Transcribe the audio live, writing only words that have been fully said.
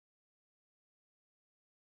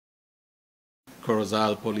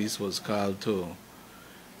Corozal police was called to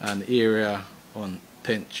an area on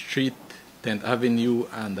 10th Street, 10th Avenue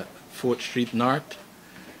and 4th Street North,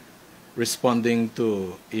 responding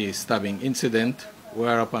to a stabbing incident,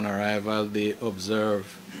 where upon arrival they observed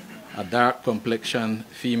a dark complexioned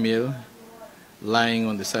female lying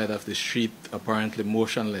on the side of the street, apparently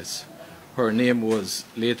motionless. Her name was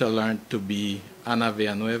later learned to be Ana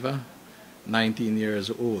Villanueva, 19 years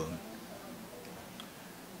old.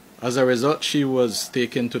 As a result, she was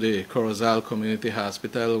taken to the Corozal Community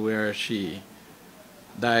Hospital, where she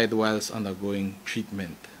died whilst undergoing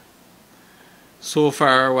treatment. So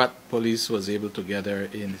far, what police was able to gather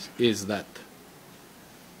is that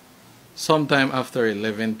sometime after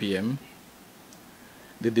 11 p.m.,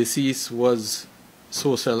 the deceased was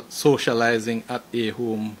socializing at a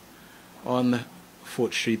home on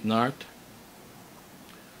 4th Street North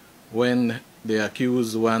when the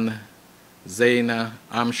accused one, Zaina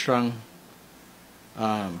Armstrong,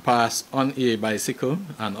 passed on a bicycle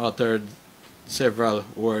and uttered several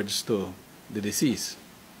words to the deceased.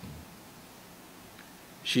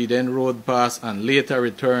 She then rode past and later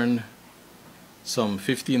returned some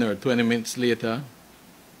 15 or 20 minutes later,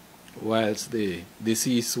 whilst the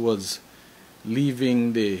deceased was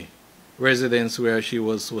leaving the residence where she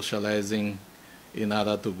was socializing in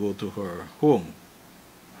order to go to her home.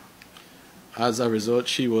 As a result,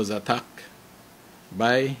 she was attacked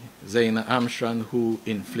by Zaina Armstrong, who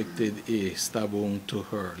inflicted a stab wound to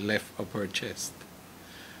her left upper chest.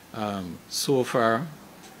 So far,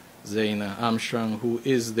 Zaina Armstrong, who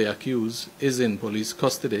is the accused, is in police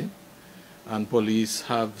custody, and police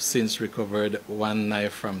have since recovered one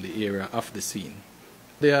knife from the area of the scene.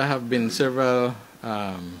 There have been several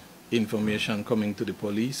information coming to the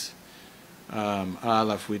police,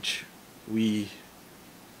 all of which we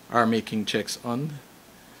are making checks on.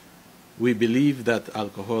 We believe that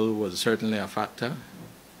alcohol was certainly a factor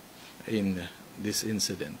in this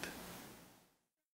incident.